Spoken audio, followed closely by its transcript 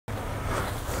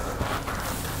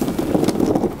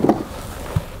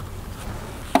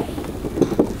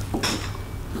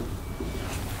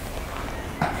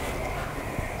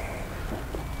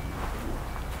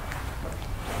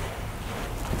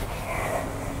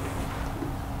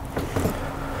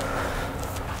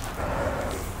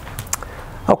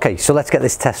Okay, so let's get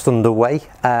this test underway.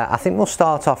 I think we'll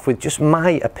start off with just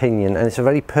my opinion, and it's a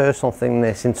very personal thing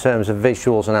this in terms of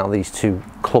visuals and how these two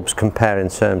clubs compare in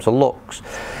terms of looks.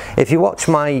 If you watch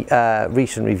my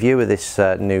recent review of this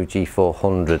new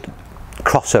G400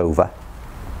 crossover,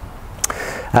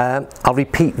 I'll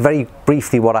repeat very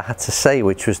briefly what I had to say,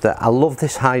 which was that I love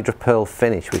this Hydra Pearl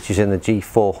finish which is in the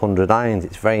G400 irons.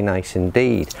 It's very nice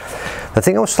indeed. The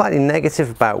thing I was slightly negative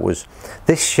about was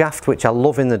this shaft, which I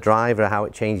love in the driver, how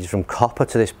it changes from copper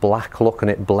to this black look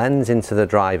and it blends into the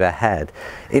driver head.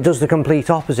 It does the complete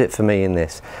opposite for me in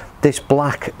this. This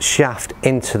black shaft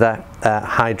into the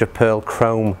Hydra Pearl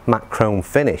chrome, matte chrome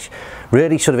finish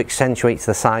really sort of accentuates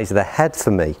the size of the head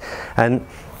for me. And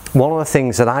one of the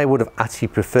things that I would have actually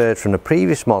preferred from the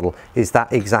previous model is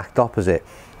that exact opposite.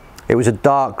 It was a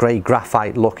dark grey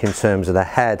graphite look in terms of the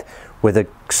head with a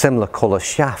similar colour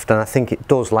shaft, and I think it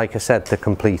does, like I said, the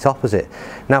complete opposite.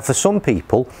 Now for some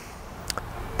people,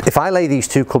 if I lay these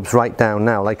two clubs right down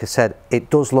now, like I said, it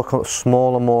does look a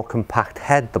smaller, more compact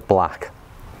head, the black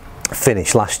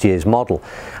finish last year's model,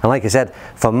 and like I said,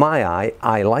 for my eye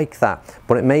I like that,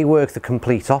 but it may work the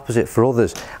complete opposite for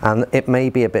others, and it may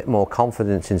be a bit more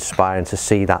confidence inspiring to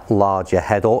see that larger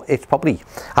head, or it's probably,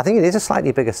 I think it is a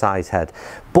slightly bigger size head,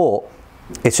 but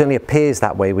it certainly appears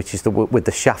that way, which is with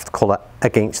the shaft colour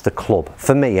against the club.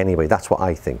 For me anyway, that's what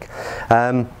I think.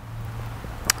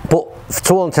 But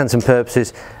to all intents and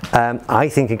purposes, I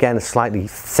think again a slightly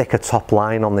thicker top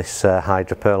line on this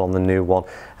Hydra Pearl on the new one,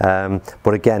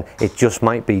 but again it just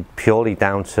might be purely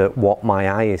down to what my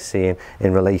eye is seeing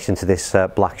in relation to this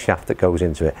black shaft that goes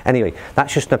into it. Anyway,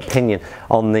 that's just an opinion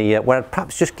on the where I'd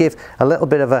perhaps just give a little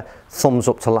bit of a thumbs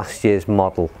up to last year's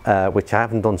model, which I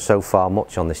haven't done so far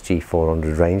much on this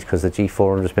G400 range because the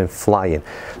G400 has been flying.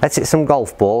 Let's hit some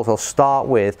golf balls. I'll start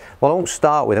with, well I won't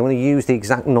start with, I'm going to use the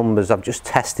exact numbers. I've just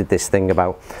tested this thing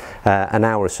about an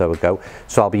hour or so ago,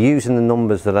 so I'll be using the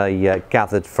numbers that I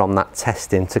gathered from that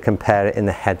testing to compare it in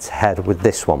the head-to-head with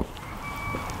this one.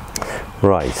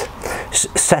 Right,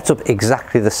 set up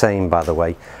exactly the same, by the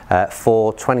way,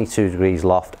 for 22 degrees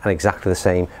loft and exactly the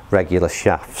same regular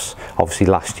shafts, obviously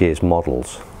last year's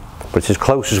models, but it's as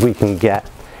close as we can get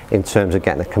in terms of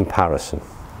getting a comparison.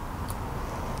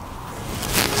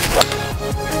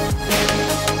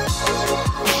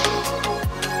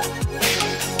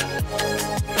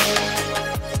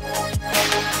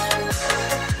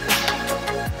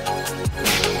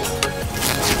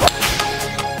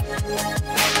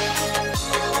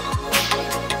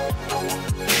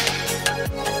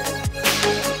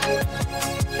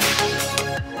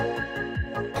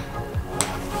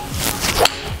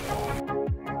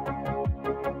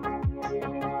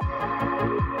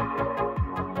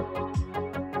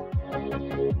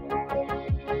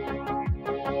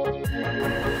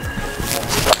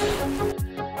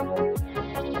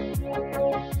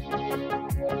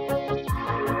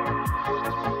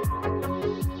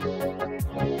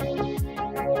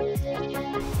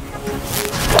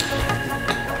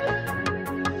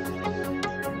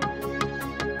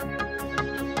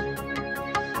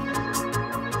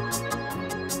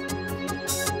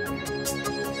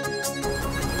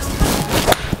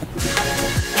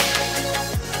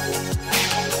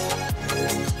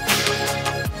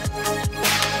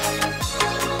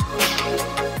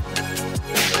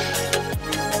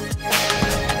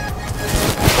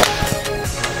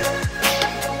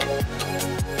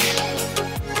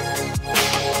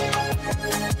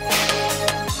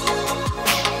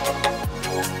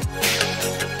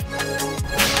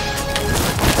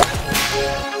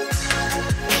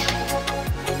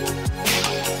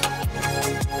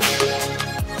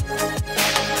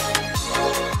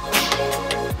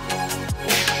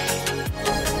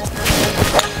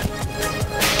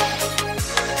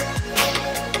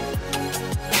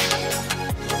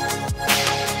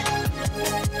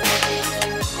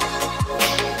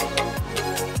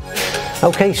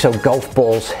 Okay, so golf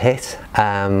balls hit.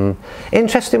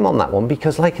 Interesting on that one,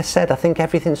 because like I said, I think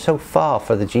everything so far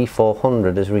for the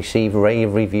G400 has received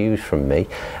rave reviews from me,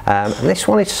 and this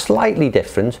one is slightly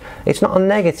different. It's not a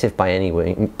negative by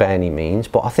any means,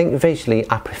 but I think visually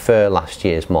I prefer last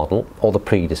year's model, or the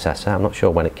predecessor. I'm not sure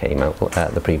when it came out,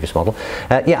 the previous model.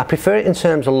 Yeah, I prefer it in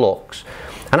terms of looks.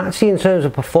 And actually in terms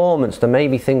of performance, there may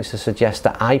be things to suggest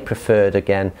that I preferred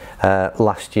again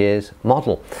last year's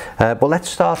model. But let's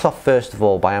start off first of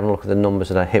all by having a look at the numbers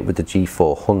that I hit with the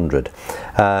G400.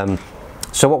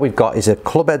 So what we've got is a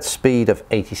club head speed of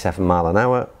 87 mile an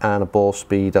hour and a ball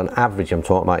speed on average, I'm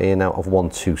talking about here now, of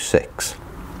 126.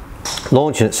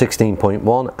 Launching at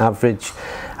 16.1 average,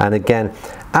 and again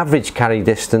average carry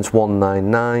distance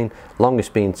 199,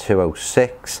 longest being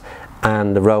 206,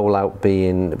 and the rollout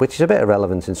being, which is a bit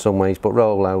irrelevant in some ways, but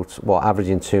rollout, what,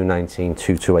 averaging 219,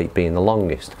 228 being the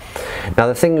longest. Now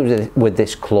the thing with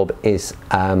this club is,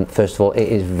 first of all, it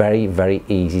is very, very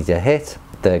easy to hit.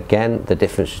 Again, the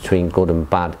difference between good and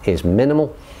bad is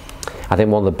minimal. I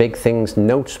think one of the big things,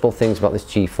 noticeable things about this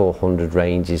G400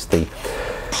 range is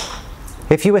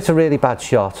if you hit a really bad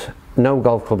shot, no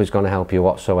golf club is going to help you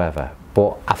whatsoever.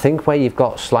 But I think where you've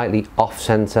got slightly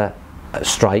off-centre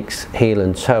strikes, heel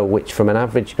and toe, which from an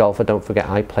average golfer, don't forget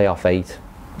I play off 8,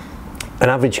 an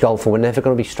average golfer, we're never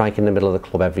going to be striking the middle of the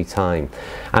club every time.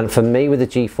 And for me with the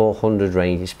G400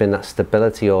 range, it's been that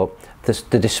stability, or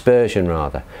the dispersion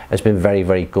rather, has been very,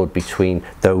 very good between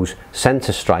those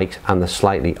centre strikes and the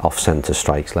slightly off-centre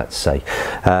strikes, let's say.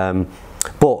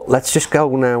 But let's just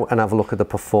go now and have a look at the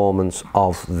performance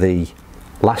of the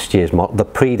last year's model, the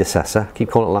predecessor. I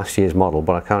keep calling it last year's model,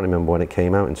 but I can't remember when it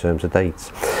came out in terms of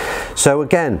dates. So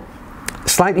again,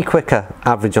 slightly quicker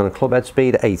average on a club head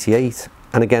speed at 88,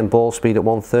 and again ball speed at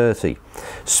 130.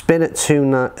 Spin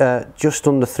at just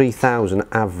under 3,000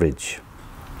 average.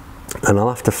 And I'll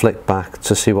have to flick back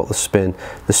to see what the spin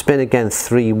again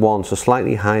 3.1, so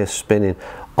slightly higher spinning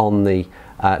on the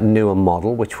newer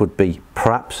model, which would be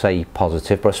perhaps a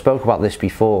positive. But I spoke about this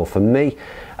before. For me,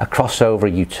 a crossover, a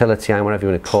utility iron, whatever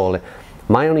you want to call it,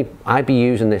 I'd be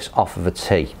using this off of a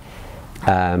tee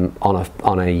on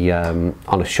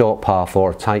a short par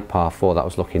 4, a tight par 4 that I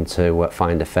was looking to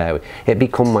find a fairway. It'd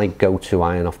become my go-to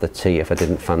iron off the tee if I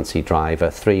didn't fancy driver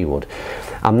 3-wood.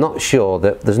 I'm not sure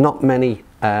that there's not many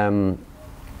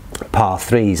par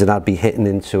 3s that I'd be hitting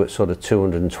into at sort of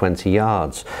 220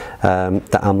 yards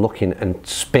that I'm looking, and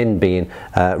spin being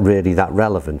really that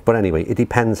relevant. But anyway, it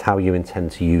depends how you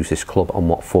intend to use this club, on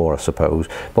what for, I suppose.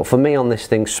 But for me on this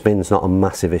thing, spin's not a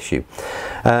massive issue.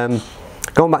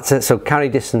 Going back to, so carry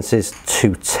distance is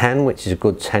 210, which is a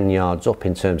good 10 yards up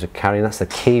in terms of carrying. That's the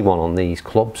key one on these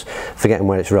clubs, forgetting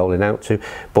where it's rolling out to.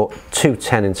 But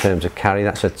 210 in terms of carry,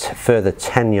 that's a further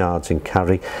 10 yards in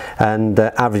carry, and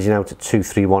averaging out at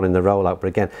 231 in the rollout. But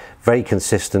again, very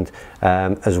consistent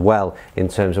as well in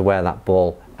terms of where that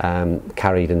ball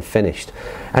carried and finished.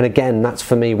 And again, that's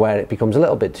for me where it becomes a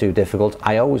little bit too difficult.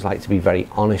 I always like to be very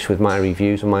honest with my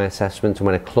reviews and my assessment, and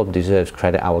when a club deserves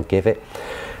credit, I will give it.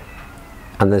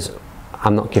 And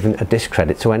I'm not giving a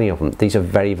discredit to any of them. These are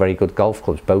very, very good golf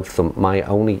clubs, both of them. My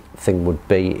only thing would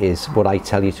be is, would I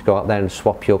tell you to go out there and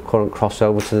swap your current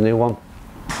crossover to the new one?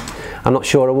 I'm not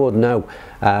sure I would, no.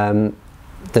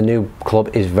 The new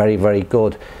club is very, very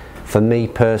good. For me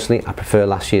personally, I prefer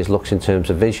last year's looks in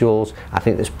terms of visuals. I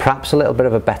think there's perhaps a little bit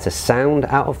of a better sound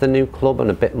out of the new club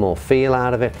and a bit more feel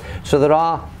out of it. So there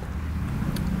are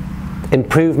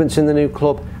improvements in the new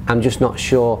club. I'm just not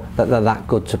sure that they're that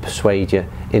good to persuade you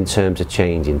in terms of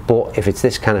changing. But if it's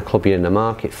this kind of club you're in the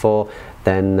market for,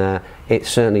 then it's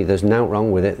certainly, there's no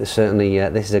wrong with it. There's certainly,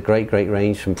 this is a great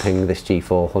range from Ping, this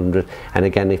G400, and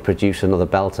again they've produced another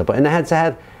belter. But in the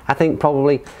head-to-head, I think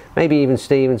probably maybe even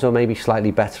Stevens, or maybe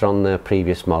slightly better on the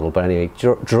previous model. But anyway,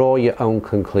 draw your own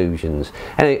conclusions.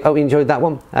 Anyway, hope you enjoyed that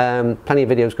one. Plenty of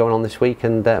videos going on this week,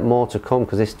 and more to come,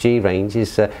 because this G range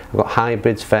is, I've got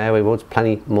hybrids, fairway woods,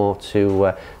 plenty more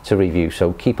to review.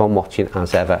 So keep on watching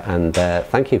as ever, and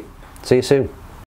thank you. See you soon.